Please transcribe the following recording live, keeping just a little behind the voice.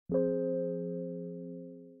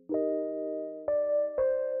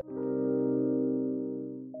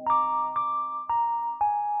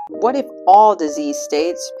What if all disease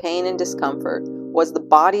states, pain, and discomfort was the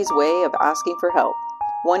body's way of asking for help,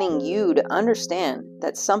 wanting you to understand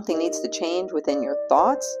that something needs to change within your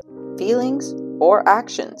thoughts, feelings, or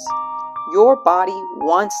actions? Your body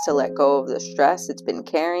wants to let go of the stress it's been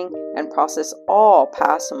carrying and process all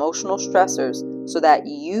past emotional stressors so that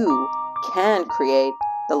you can create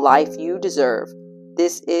the life you deserve.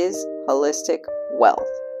 This is Holistic Wealth.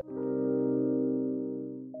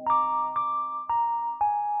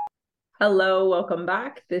 Hello, welcome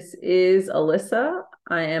back. This is Alyssa.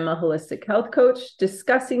 I am a holistic health coach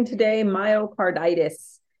discussing today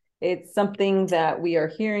myocarditis. It's something that we are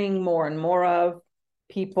hearing more and more of.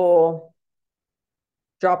 People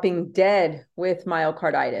dropping dead with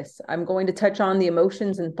myocarditis. I'm going to touch on the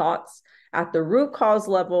emotions and thoughts at the root cause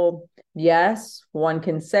level. Yes, one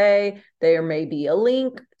can say there may be a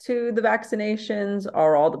link to the vaccinations.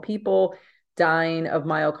 Are all the people dying of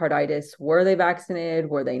myocarditis, were they vaccinated?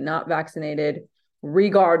 Were they not vaccinated?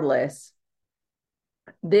 Regardless,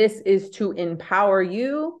 this is to empower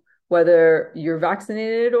you, whether you're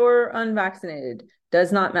vaccinated or unvaccinated,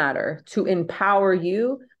 does not matter, to empower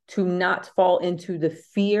you to not fall into the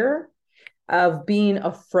fear of being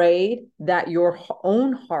afraid that your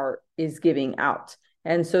own heart is giving out.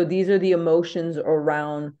 And so these are the emotions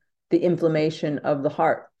around the inflammation of the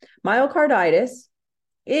heart. Myocarditis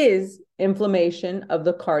is inflammation of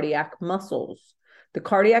the cardiac muscles. The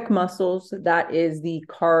cardiac muscles, that is the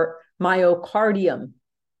myocardium.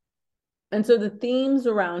 And so the themes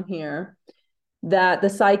around here that the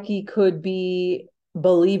psyche could be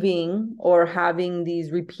believing or having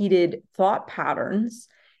these repeated thought patterns,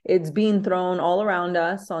 it's being thrown all around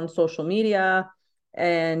us on social media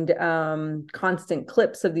and constant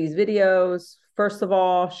clips of these videos. First of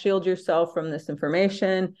all, shield yourself from this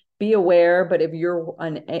information. Be aware, but if you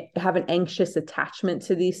have an anxious attachment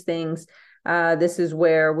to these things, this is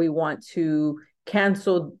where we want to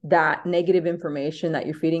cancel that negative information that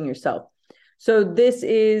you're feeding yourself. So this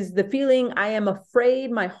is the feeling, I am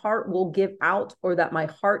afraid my heart will give out or that my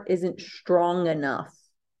heart isn't strong enough.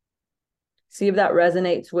 See if that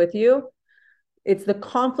resonates with you. It's the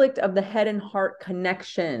conflict of the head and heart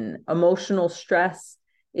connection. Emotional stress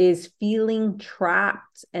is feeling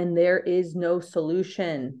trapped and there is no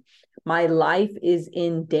solution. My life is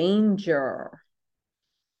in danger.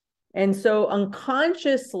 And so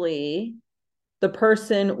unconsciously, the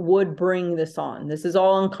person would bring this on. This is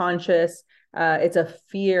all unconscious. It's a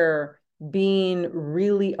fear, being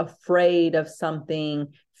really afraid of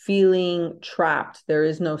something, feeling trapped. There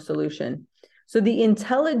is no solution. So the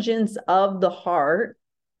intelligence of the heart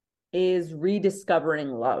is rediscovering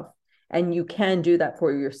love. And you can do that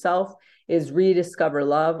for yourself, is rediscover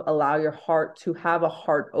love, allow your heart to have a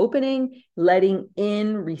heart opening, letting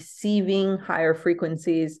in, receiving higher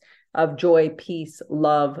frequencies of joy, peace,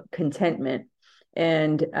 love, contentment.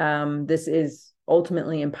 And this is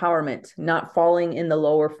ultimately empowerment, not falling in the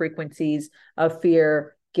lower frequencies of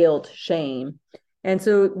fear, guilt, shame. And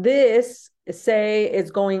so this, say,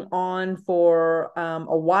 is going on for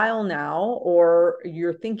a while now, or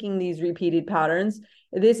you're thinking these repeated patterns.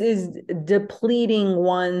 This is depleting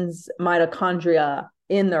one's mitochondria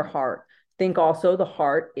in their heart. Think also the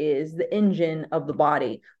heart is the engine of the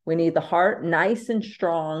body. We need the heart nice and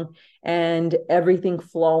strong and everything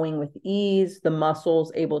flowing with ease, the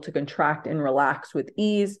muscles able to contract and relax with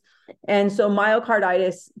ease. And so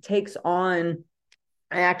myocarditis takes on,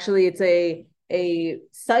 actually, it's a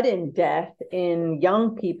sudden death in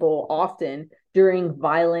young people often during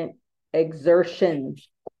violent exertion.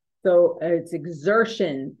 So it's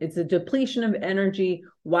exertion. It's a depletion of energy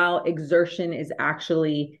while exertion is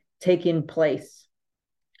actually taking place.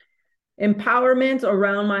 Empowerment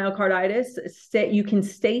around myocarditis, you can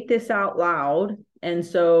state this out loud. And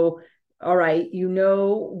so, all right, you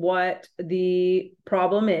know what the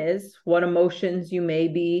problem is, what emotions you may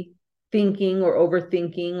be thinking or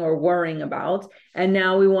overthinking or worrying about. And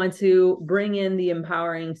now we want to bring in the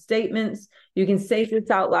empowering statements. You can say this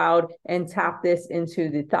out loud and tap this into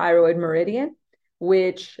the thyroid meridian,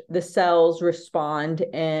 which the cells respond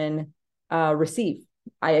and receive.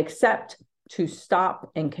 I accept to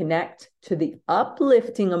stop and connect to the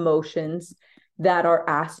uplifting emotions that are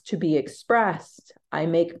asked to be expressed. I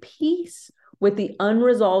make peace with the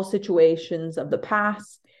unresolved situations of the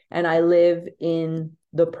past, and I live in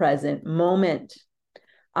the present moment.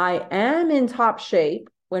 I am in top shape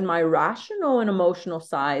when my rational and emotional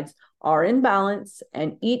sides are in balance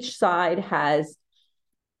and each side has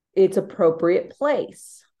its appropriate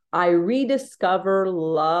place. I rediscover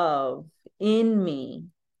love in me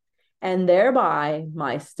and thereby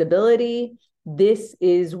my stability. This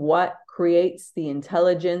is what creates the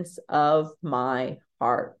intelligence of my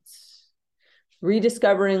heart.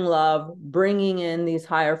 Rediscovering love, bringing in these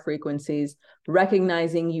higher frequencies,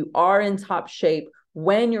 recognizing you are in top shape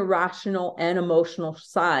when your rational and emotional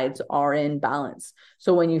sides are in balance.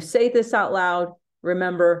 So when you say this out loud,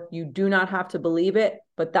 remember, you do not have to believe it,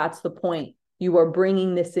 but that's the point. You are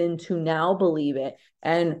bringing this in to now believe it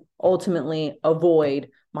and ultimately avoid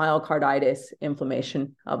myocarditis,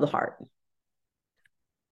 inflammation of the heart.